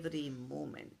it every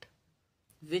moment,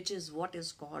 which is what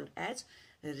is called as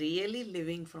really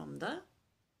living from the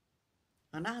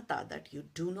anatta, that you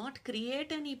do not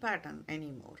create any pattern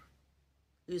anymore.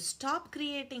 You stop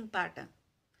creating pattern.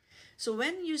 So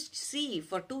when you see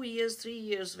for 2 years, 3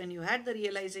 years, when you had the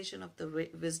realization of the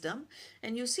wisdom,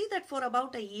 and you see that for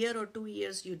about a year or 2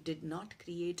 years, you did not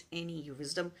create any,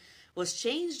 wisdom was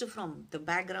changed from the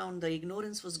background, the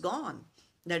ignorance was gone,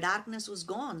 the darkness was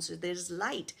gone, so there's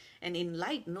light. And in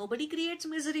light, nobody creates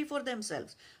misery for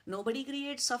themselves. Nobody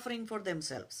creates suffering for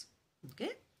themselves.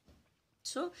 Okay?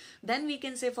 So then we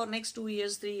can say for next 2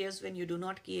 years, 3 years, when you do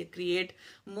not create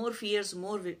more fears,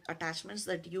 more attachments,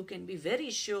 that you can be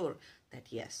very sure that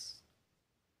yes,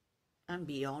 I'm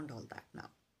beyond all that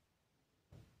now.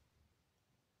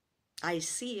 I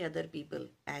see other people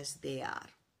as they are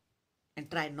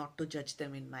and try not to judge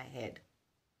them in my head.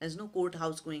 There's no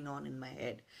courthouse going on in my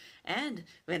head. And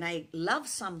when I love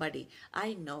somebody,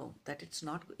 I know that it's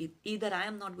not, either I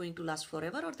am not going to last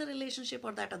forever, or the relationship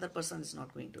or that other person is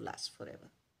not going to last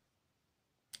forever.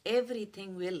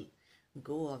 Everything will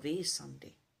go away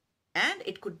someday. And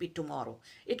it could be tomorrow.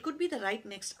 It could be the right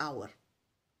next hour.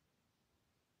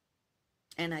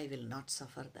 And I will not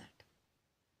suffer that.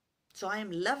 So I am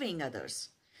loving others,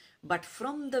 but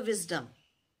from the wisdom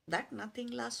that nothing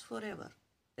lasts forever.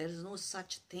 There is no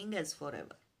such thing as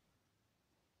forever.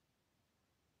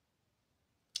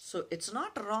 So it's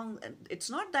not wrong. It's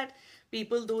not that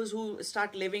people, those who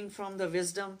start living from the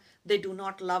wisdom, they do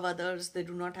not love others, they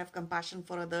do not have compassion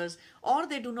for others, or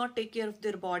they do not take care of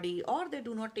their body, or they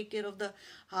do not take care of the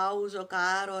house or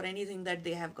car or anything that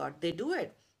they have got. They do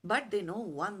it, but they know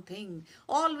one thing.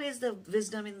 Always the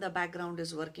wisdom in the background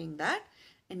is working that,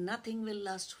 and nothing will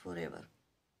last forever.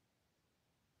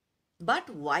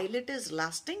 But while it is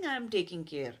lasting, I am taking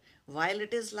care. While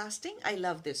it is lasting, I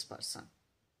love this person.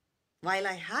 While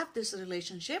I have this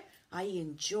relationship, I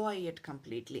enjoy it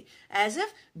completely, as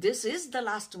if this is the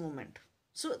last moment.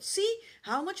 So see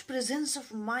how much presence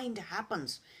of mind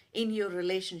happens in your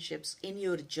relationships, in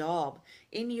your job,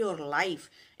 in your life,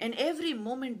 and every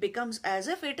moment becomes as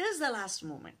if it is the last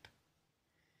moment.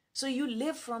 So you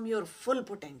live from your full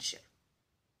potential.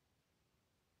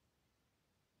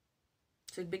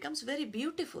 So it becomes very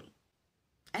beautiful.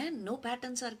 And no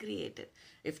patterns are created.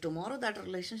 If tomorrow that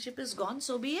relationship is gone,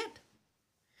 so be it.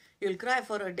 You'll cry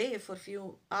for a day, for a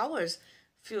few hours,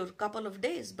 for a couple of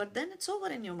days, but then it's over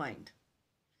in your mind.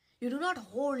 You do not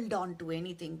hold on to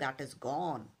anything that is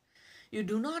gone. You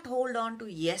do not hold on to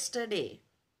yesterday.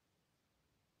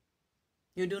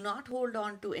 You do not hold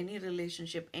on to any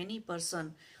relationship, any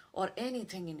person, or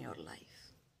anything in your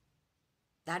life.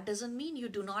 That doesn't mean you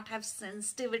do not have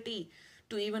sensitivity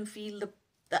to even feel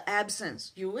the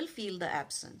absence. You will feel the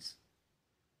absence.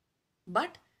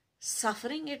 But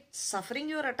suffering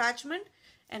your attachment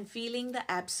and feeling the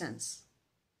absence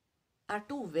are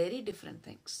two very different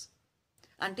things.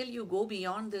 Until you go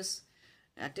beyond this,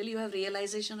 until you have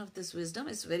realization of this wisdom,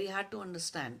 it's very hard to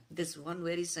understand this one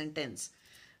very sentence,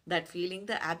 that feeling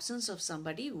the absence of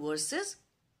somebody versus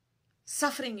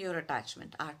suffering your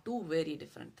attachment are two very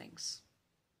different things.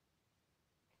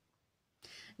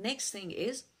 Next thing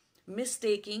is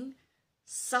mistaking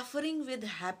suffering with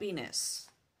happiness.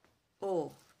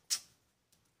 Oh,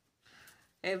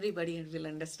 everybody will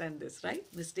understand this, right?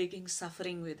 Mistaking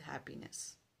suffering with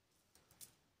happiness.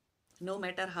 No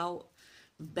matter how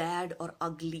bad or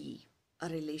ugly a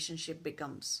relationship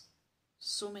becomes,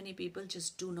 so many people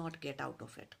just do not get out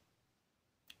of it.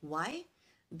 Why?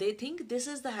 They think this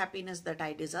is the happiness that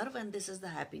I deserve and this is the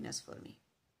happiness for me.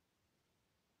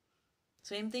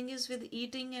 Same thing is with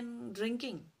eating and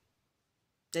drinking.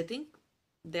 They think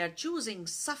they are choosing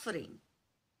suffering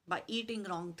by eating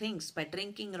wrong things, by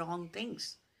drinking wrong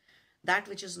things. That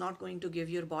which is not going to give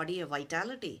your body a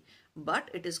vitality, but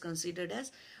it is considered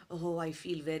as, oh, I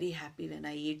feel very happy when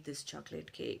I eat this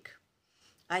chocolate cake.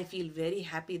 I feel very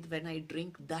happy when I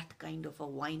drink that kind of a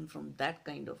wine from that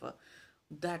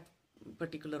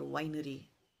particular winery.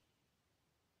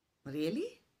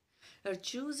 Really? You're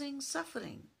choosing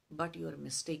suffering, but you're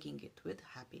mistaking it with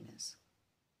happiness.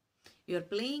 You're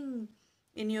playing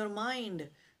in your mind.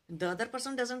 The other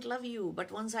person doesn't love you,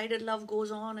 but one-sided love goes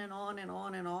on and on and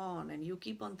on and on. And you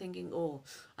keep on thinking, oh,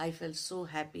 I felt so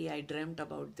happy. I dreamt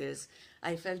about this.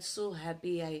 I felt so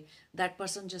happy. That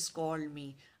person just called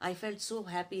me. I felt so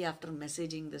happy after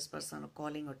messaging this person or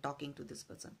calling or talking to this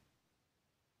person.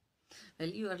 Well,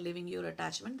 you are living your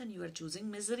attachment, then you are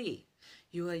choosing misery.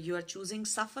 You are choosing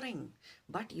suffering,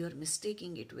 but you are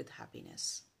mistaking it with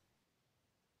happiness.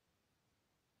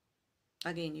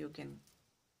 Again, you can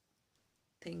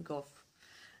think of,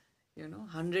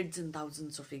 hundreds and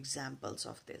thousands of examples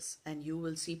of this, and you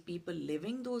will see people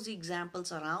living those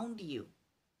examples around you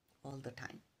all the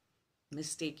time,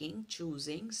 mistaking,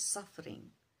 choosing suffering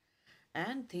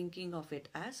and thinking of it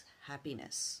as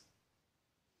happiness.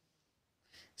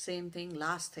 Same thing,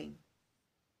 last thing,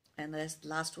 and this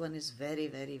last one is very,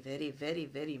 very, very, very,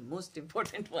 very most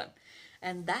important one,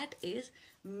 and that is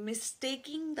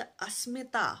mistaking the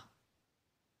asmita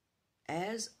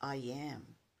as I am,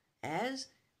 as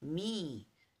me,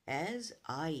 as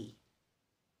I,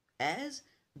 as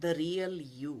the real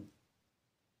you.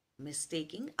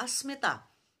 Mistaking asmita.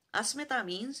 Asmita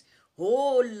means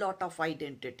whole lot of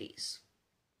identities.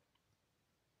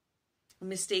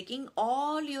 Mistaking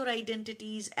all your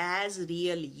identities as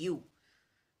real you,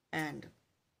 and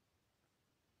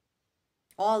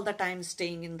all the time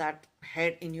staying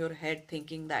in your head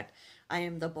thinking that I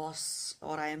am the boss,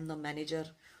 or I am the manager,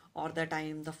 or that I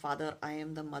am the father, I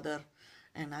am the mother,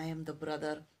 and I am the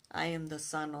brother, I am the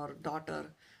son or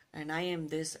daughter, and I am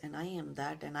this and I am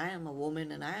that, and I am a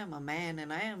woman and I am a man,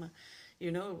 and I am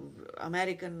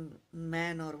American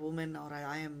man or woman, or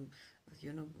I am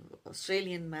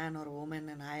Australian man or woman,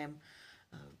 and I am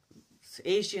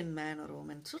Asian man or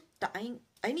woman. So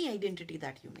any identity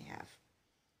that you may have,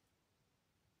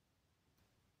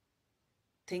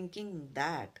 thinking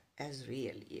that as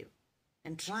real you,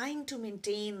 and trying to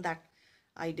maintain that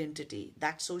identity,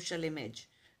 that social image,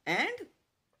 and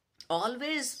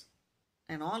always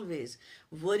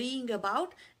worrying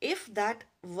about if that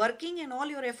working and all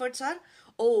your efforts are,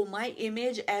 oh, my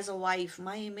image as a wife,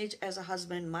 my image as a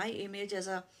husband, my image as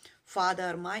a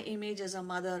father, my image as a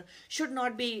mother should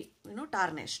not be,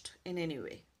 tarnished in any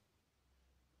way,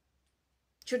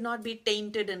 should not be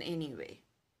tainted in any way.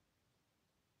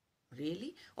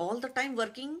 Really? All the time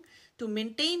working to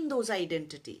maintain those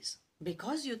identities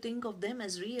because you think of them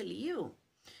as real you.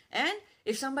 And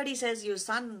if somebody says your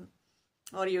son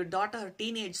or your daughter,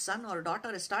 teenage son or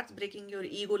daughter, starts breaking your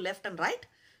ego left and right,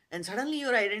 and suddenly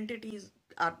your identities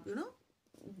are,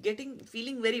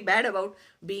 feeling very bad about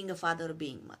being a father,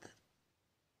 being mother.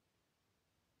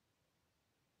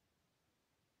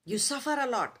 You suffer a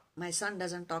lot my son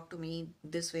doesn't talk to me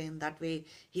this way and that way,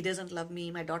 he doesn't love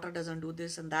me, my daughter doesn't do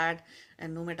this and that,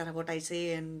 and no matter what I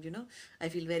say, and I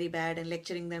feel very bad, and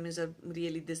lecturing them is a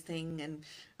really this thing, and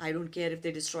I don't care if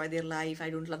they destroy their life, I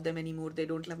don't love them anymore, they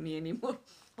don't love me anymore.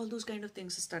 All those kind of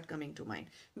things start coming to mind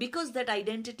because that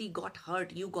identity got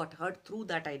hurt. You got hurt through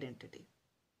that identity.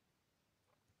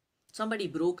 Somebody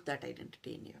broke that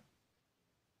identity in you,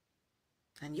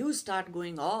 and you start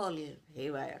going all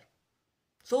haywire.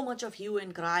 So much of hue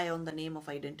and cry on the name of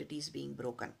identities being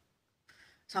broken.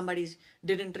 Somebody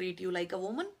didn't treat you like a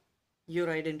woman, your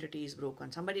identity is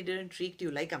broken. Somebody didn't treat you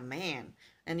like a man,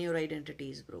 and your identity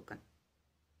is broken.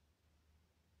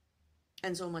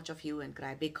 And so much of hue and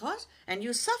cry and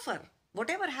you suffer.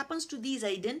 Whatever happens to these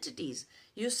identities,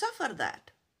 you suffer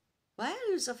that. Why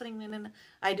are you suffering when an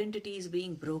identity is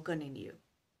being broken in you?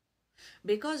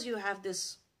 Because you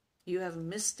have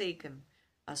mistaken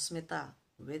Asmita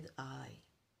with I.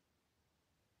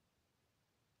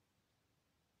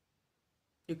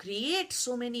 You create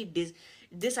so many,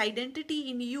 this identity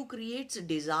in you creates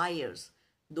desires.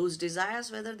 Those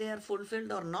desires, whether they are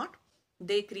fulfilled or not,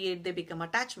 they become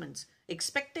attachments,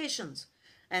 expectations,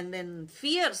 and then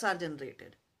fears are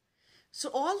generated. So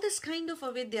all this kind of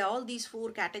avidya, all these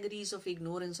 4 categories of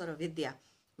ignorance or avidya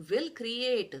will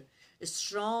create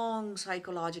strong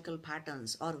psychological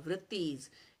patterns or vrittis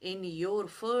in your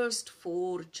first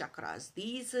 4 chakras.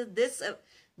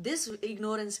 This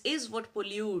ignorance is what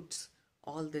pollutes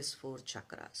all these 4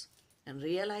 chakras. And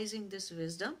realizing this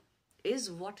wisdom is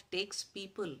what takes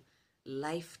people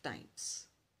lifetimes.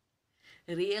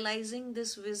 Realizing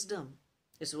this wisdom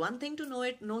is one thing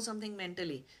to know something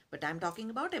mentally, but I'm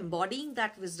talking about embodying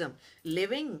that wisdom,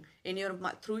 living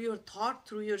through your thought,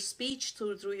 through your speech,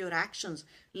 through your actions,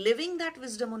 living that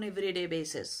wisdom on everyday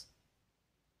basis.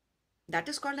 That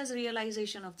is called as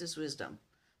realization of this wisdom.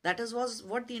 That was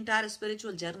what the entire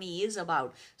spiritual journey is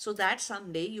about, so that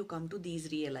someday you come to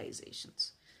these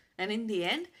realizations. And in the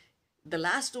end, the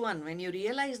last one, when you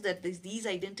realize that these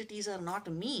identities are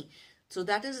not me, so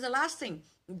that is the last thing.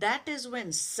 That is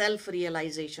when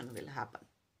self-realization will happen.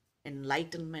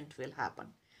 Enlightenment will happen.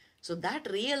 So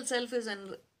that real self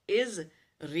is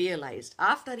realized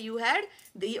after you had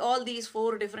all these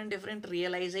 4 different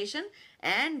realization,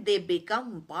 and they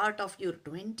become part of your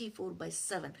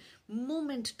 24/7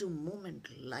 moment to moment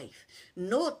life.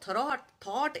 No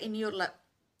thought in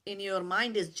your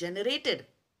mind is generated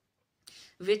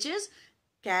which is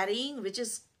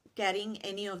carrying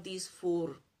any of these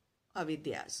 4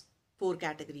 avidyas, 4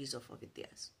 categories of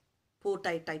avidyas, 4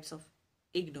 types of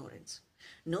ignorance.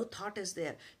 No thought is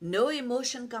there. No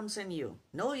emotion comes in you.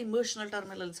 No emotional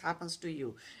terminals happens to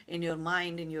you in your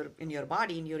mind, in your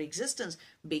body, in your existence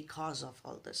because of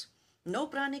all this. No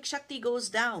pranic shakti goes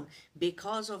down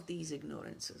because of these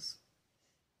ignorances.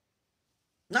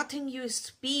 Nothing you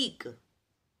speak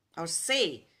or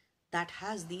say that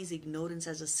has these ignorance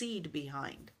as a seed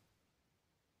behind.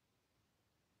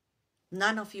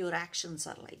 None of your actions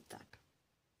are like that,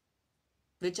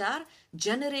 which are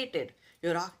generated.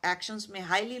 Your actions may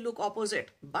highly look opposite,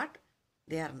 but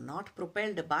they are not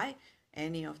propelled by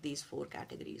any of these 4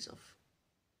 categories of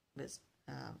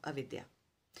avidya.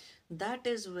 That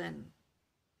is when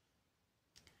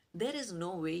there is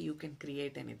no way you can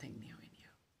create anything new in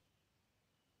you,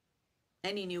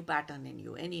 any new pattern in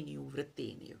you, any new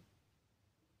vritti in you,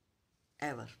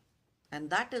 ever. And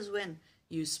that is when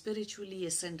you spiritually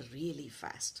ascend really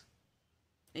fast.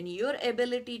 And your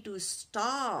ability to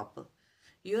stop,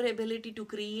 your ability to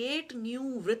create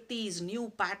new vrittis, new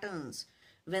patterns,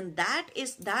 when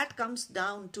that comes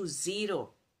down to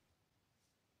 0,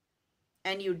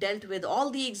 and you dealt with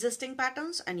all the existing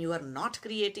patterns and you are not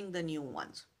creating the new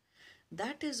ones,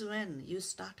 that is when you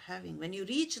start having, when you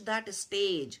reach that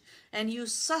stage and you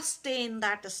sustain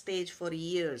that stage for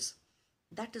years,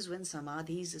 that is when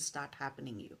samadhis start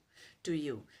happening to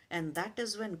you. And that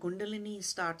is when Kundalini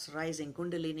starts rising.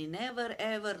 Kundalini never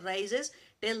ever rises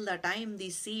till the time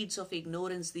these seeds of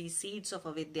ignorance, these seeds of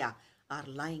avidya are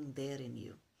lying there in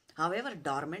you. However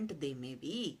dormant they may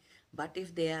be, but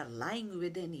if they are lying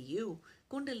within you,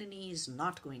 Kundalini is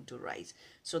not going to rise.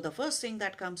 So the first thing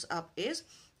that comes up is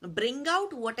bring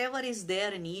out whatever is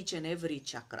there in each and every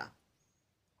chakra.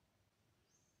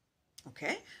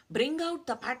 Okay, bring out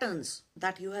the patterns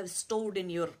that you have stored in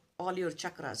all your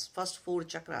chakras, first 4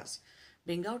 chakras.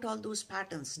 Bring out all those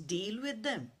patterns, deal with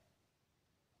them.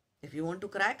 If you want to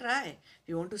cry, cry. If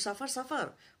you want to suffer,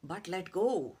 suffer. But let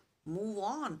go, move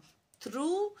on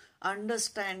through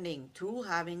understanding, through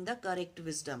having the correct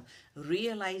wisdom,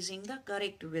 realizing the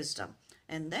correct wisdom.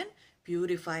 And then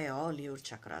purify all your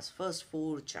chakras, first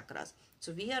 4 chakras.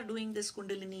 So we are doing this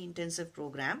Kundalini intensive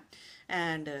program,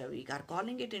 and we are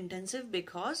calling it intensive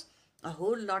because a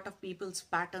whole lot of people's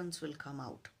patterns will come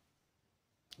out,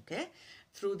 okay,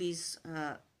 through these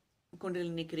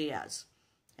Kundalini Kriyas.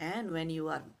 And when you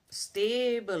are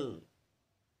stable,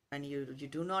 when you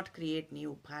do not create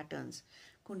new patterns,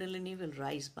 Kundalini will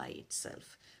rise by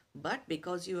itself. But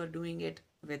because you are doing it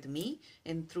with me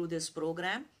and through this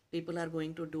program, people are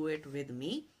going to do it with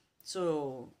me.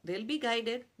 So they'll be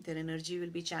guided, their energy will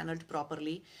be channeled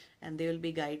properly, and they will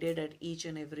be guided at each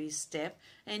and every step.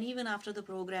 And even after the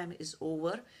program is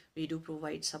over, we do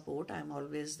provide support. I'm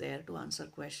always there to answer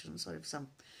questions, or if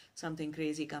something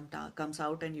crazy comes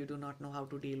out and you do not know how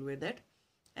to deal with it.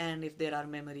 And if there are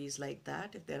memories like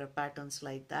that, if there are patterns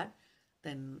like that,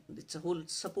 then it's a whole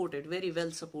supported, very well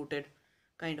supported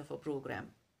kind of a program.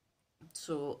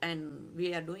 So, and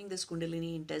we are doing this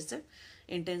Kundalini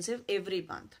intensive every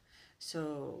month.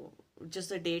 So just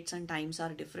the dates and times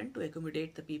are different to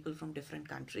accommodate the people from different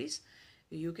countries.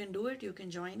 You can do it, you can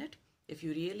join it if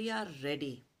you really are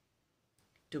ready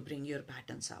to bring your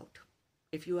patterns out.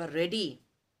 If you are ready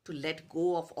to let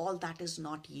go of all that is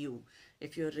not you.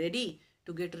 If you're ready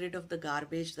to get rid of the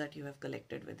garbage that you have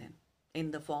collected within in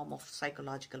the form of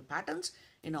psychological patterns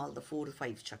in all the 4 or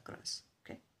 5 chakras.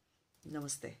 Okay.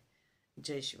 Namaste.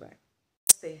 Jai Shivaya.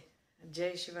 Namaste.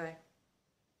 Jai Shivaya.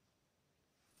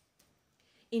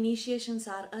 Initiations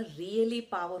are a really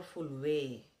powerful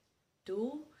way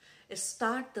to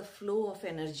start the flow of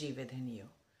energy within you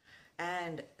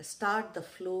and start the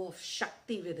flow of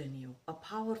Shakti within you, a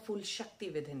powerful Shakti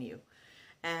within you.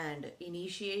 And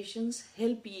initiations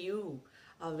help you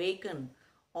awaken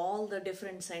all the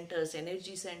different centers,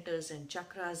 energy centers and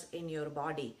chakras in your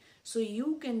body, so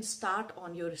you can start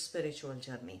on your spiritual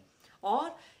journey.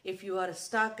 Or if you are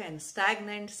stuck and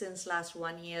stagnant since last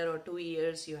 1 year or 2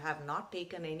 years, you have not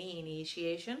taken any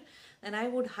initiation, then I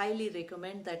would highly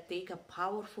recommend that take a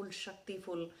powerful,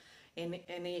 Shaktiful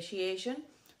initiation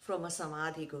from a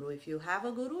Samadhi Guru. If you have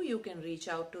a Guru, you can reach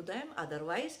out to them.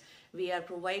 Otherwise, we are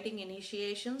providing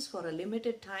initiations for a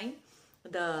limited time.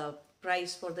 The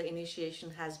price for the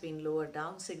initiation has been lowered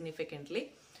down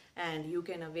significantly, and you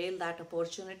can avail that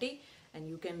opportunity, and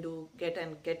you can get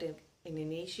an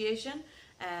initiation.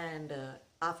 And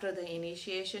after the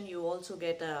initiation, you also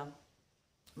get a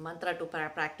mantra to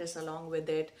practice along with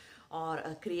it, or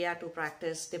a kriya to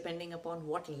practice. Depending upon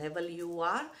what level you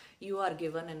are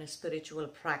given in a spiritual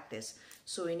practice.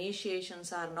 So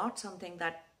initiations are not something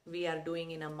that we are doing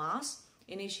in a mass.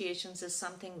 Initiations is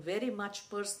something very much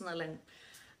personal and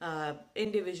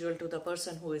individual to the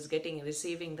person who is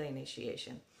receiving the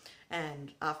initiation.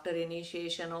 And after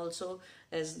initiation also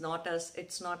it's not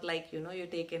like, you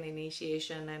take an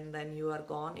initiation and then you are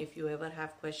gone. If you ever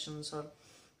have questions or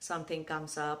something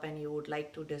comes up and you would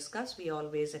like to discuss, we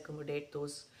always accommodate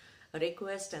those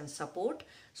requests and support.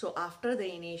 So after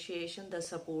the initiation, the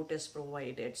support is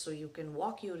provided, so you can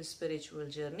walk your spiritual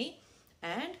journey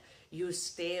and you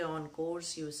stay on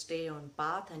course, you stay on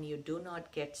path, and you do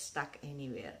not get stuck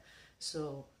anywhere.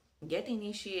 So get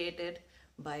initiated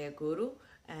by a guru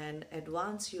and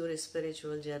advance your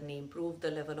spiritual journey, improve the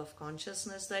level of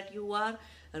consciousness that you are,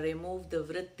 remove the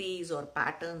vrittis or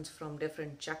patterns from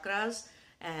different chakras,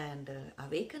 and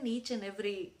awaken each and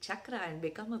every chakra and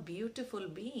become a beautiful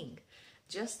being,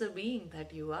 just the being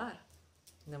that you are.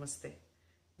 Namaste.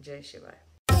 Jai Shivaya.